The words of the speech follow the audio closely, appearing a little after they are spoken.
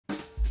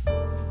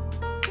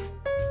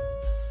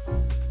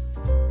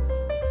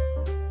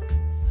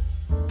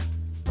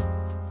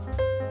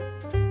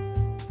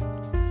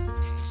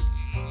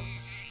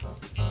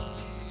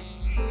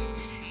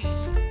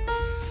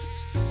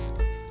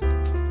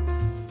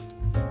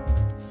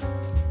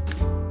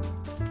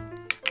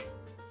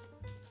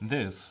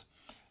this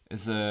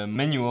is a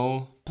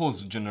manual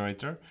pulse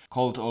generator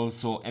called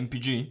also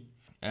MPG,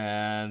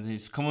 and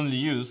it's commonly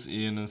used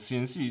in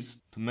CNCs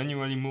to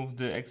manually move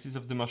the axis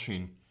of the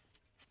machine.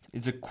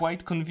 It's a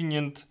quite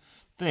convenient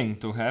thing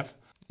to have,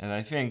 and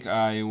I think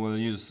I will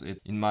use it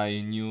in my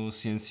new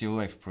CNC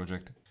lathe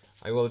project.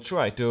 I will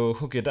try to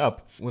hook it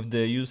up with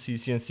the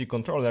UCCNC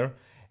controller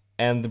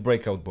and the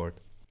breakout board.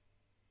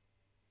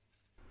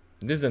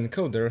 This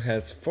encoder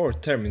has 4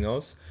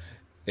 terminals.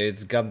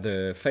 It's got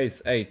the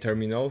phase A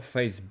terminal,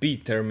 phase B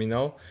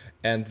terminal,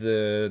 and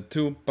the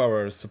 2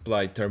 power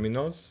supply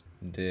terminals,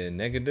 the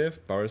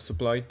negative power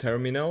supply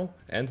terminal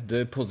and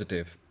the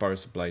positive power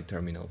supply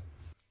terminal.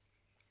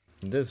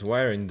 This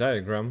wiring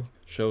diagram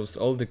shows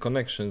all the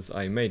connections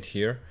I made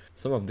here.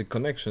 Some of the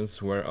connections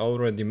were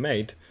already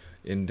made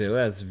in the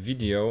last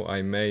video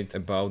I made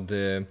about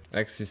the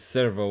axis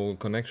servo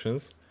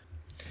connections,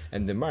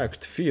 and the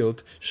marked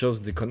field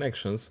shows the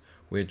connections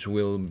which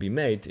will be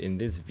made in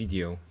this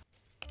video.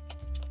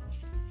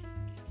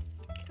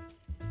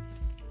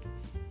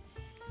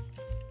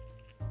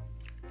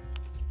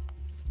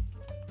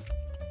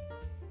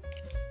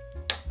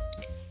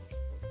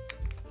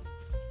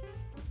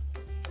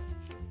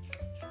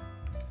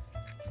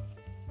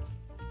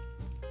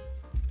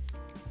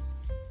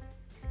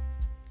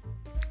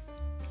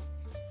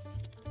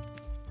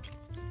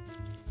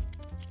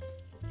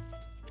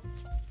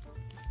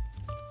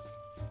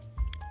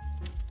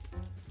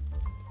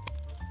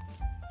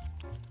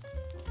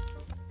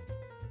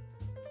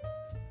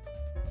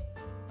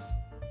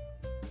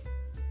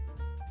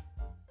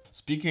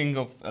 Speaking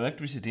of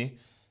electricity,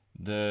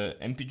 the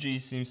MPG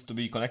seems to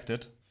be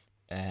connected,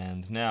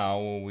 and now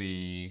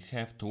we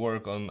have to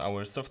work on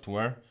our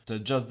software to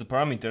adjust the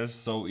parameters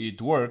so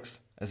it works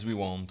as we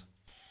want.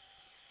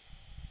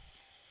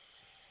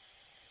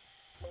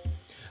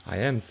 I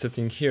am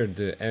setting here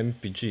the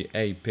MPG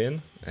A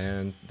pin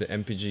and the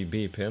MPG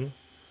B pin,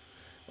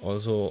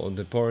 also on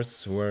the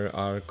ports where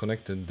are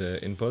connected the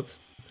inputs,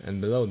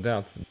 and below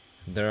that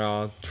there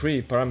are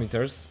 3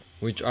 parameters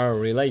which are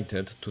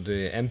related to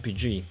the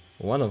MPG.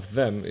 One of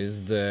them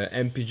is the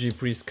MPG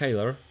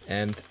prescaler,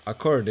 and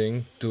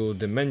according to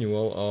the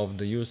manual of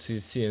the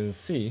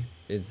UCCNC,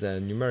 it's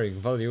a numeric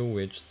value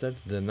which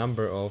sets the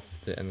number of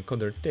the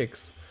encoder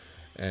ticks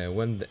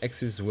when the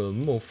axis will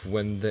move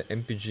when the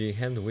MPG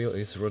hand wheel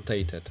is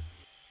rotated.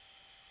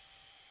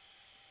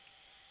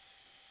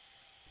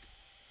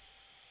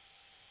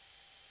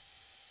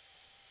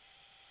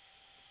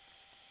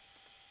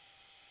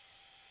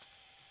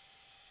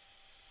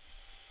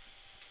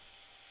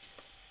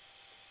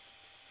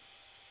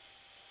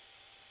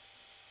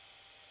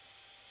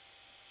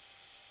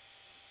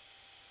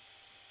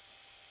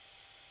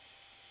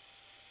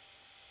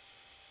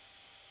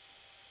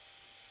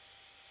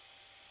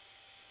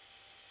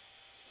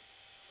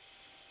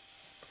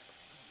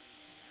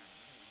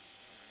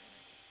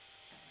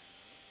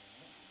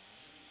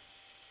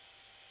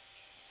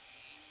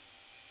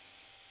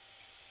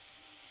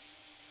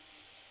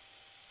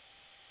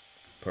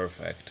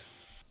 Perfect.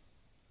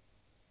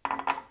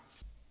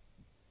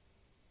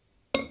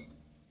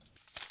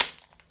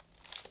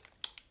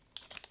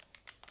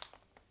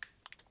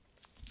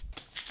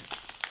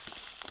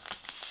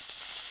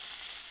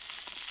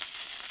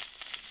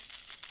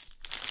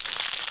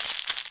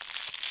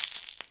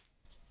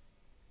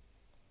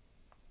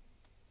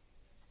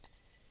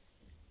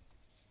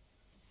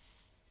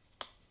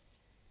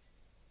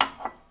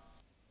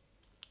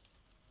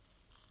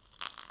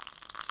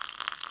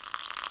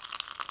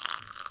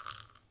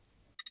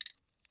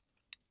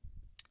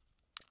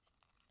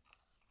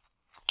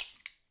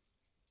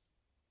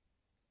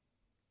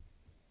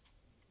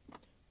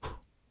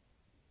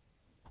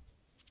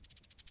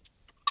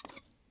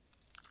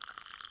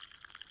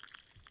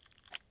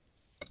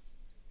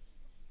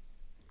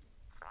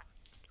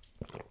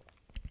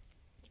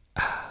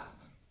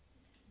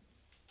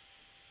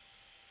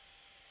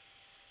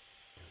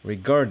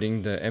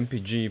 Regarding the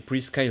MPG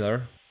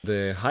prescaler,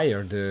 the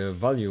higher the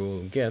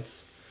value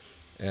gets,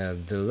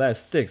 the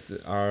less ticks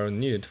are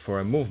needed for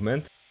a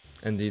movement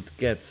and it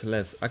gets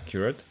less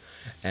accurate,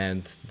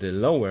 and the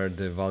lower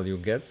the value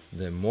gets,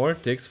 the more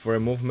ticks for a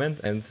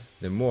movement and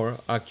the more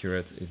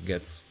accurate it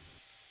gets.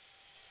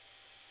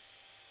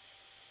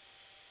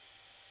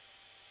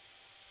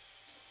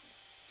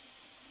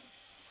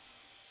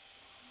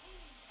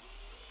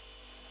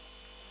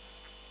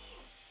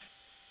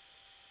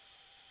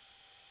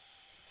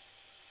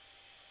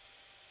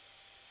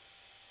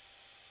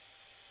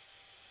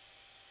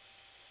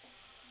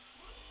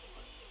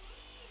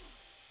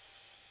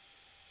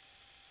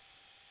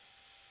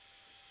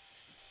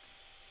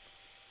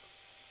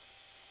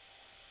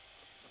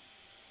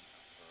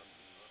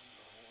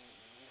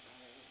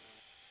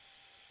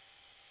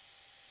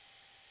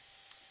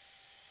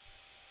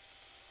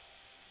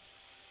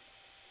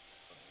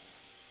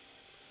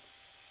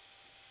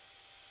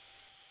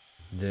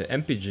 The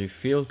MPG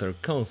filter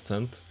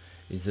constant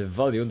is a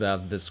value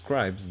that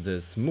describes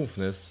the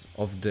smoothness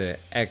of the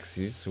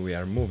axis we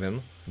are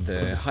moving.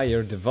 The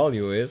higher the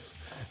value is,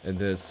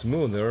 the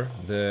smoother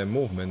the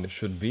movement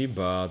should be,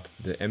 but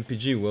the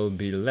MPG will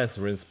be less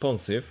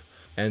responsive,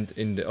 and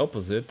in the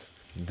opposite,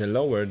 the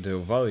lower the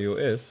value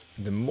is,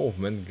 the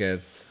movement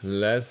gets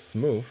less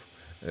smooth,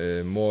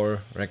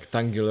 more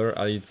rectangular,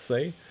 I'd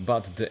say,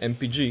 but the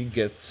MPG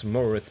gets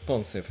more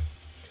responsive.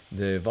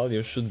 The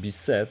value should be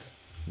set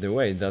the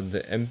way that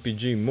the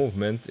MPG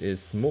movement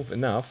is smooth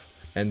enough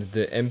and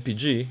the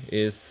MPG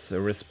is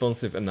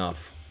responsive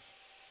enough.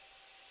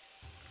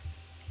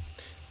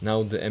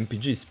 Now the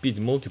MPG speed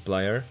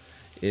multiplier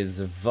is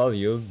a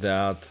value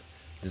that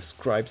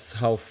describes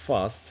how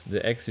fast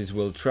the axis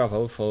will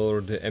travel for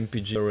the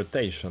MPG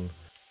rotation.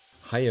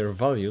 Higher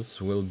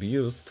values will be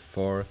used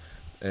for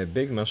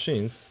big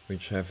machines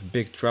which have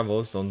big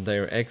travels on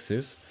their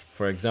axis,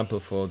 for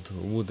example for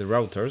wood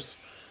routers,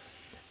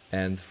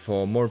 and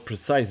for more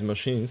precise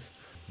machines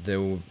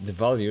the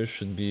value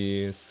should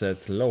be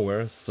set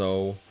lower,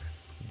 so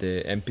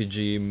the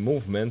MPG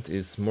movement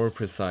is more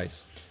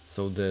precise.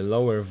 So the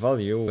lower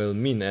value will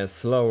mean a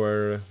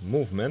slower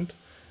movement,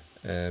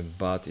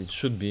 but it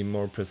should be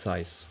more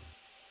precise.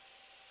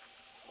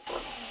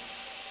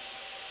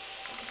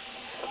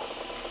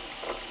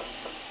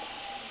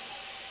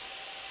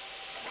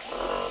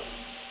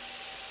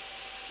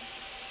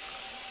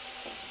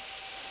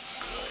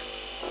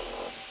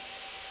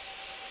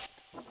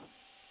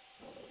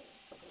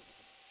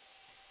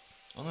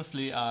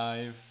 Honestly,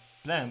 I've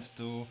planned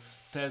to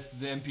test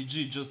the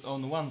MPG just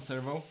on one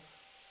servo,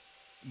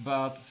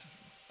 but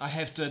I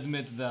have to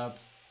admit that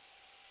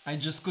I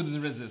just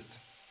couldn't resist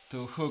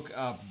to hook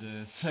up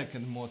the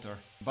second motor.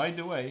 By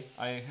the way,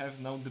 I have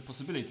now the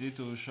possibility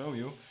to show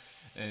you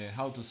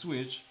how to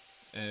switch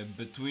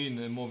between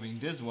moving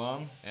this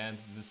one and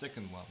the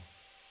second one.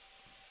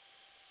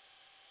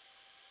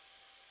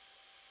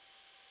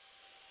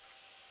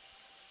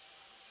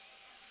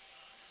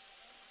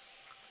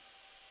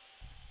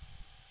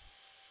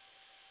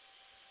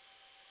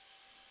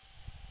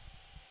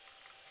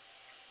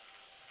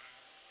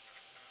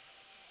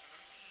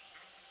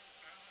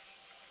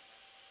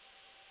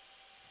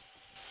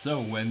 So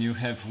when you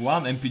have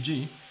one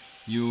MPG,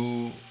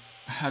 you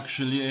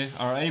actually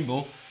are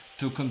able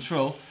to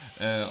control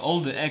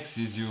all the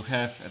axes you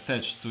have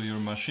attached to your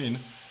machine.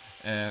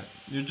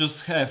 You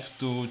just have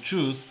to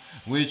choose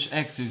which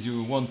axis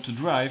you want to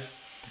drive,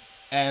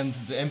 and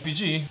the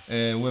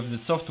MPG with the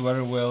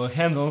software will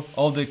handle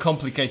all the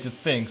complicated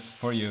things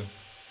for you.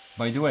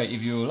 By the way,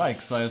 if you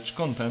like such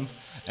content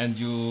and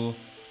you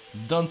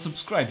don't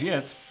subscribe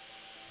yet,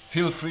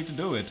 feel free to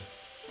do it.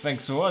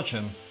 Thanks for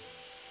watching,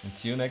 and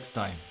see you next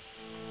time.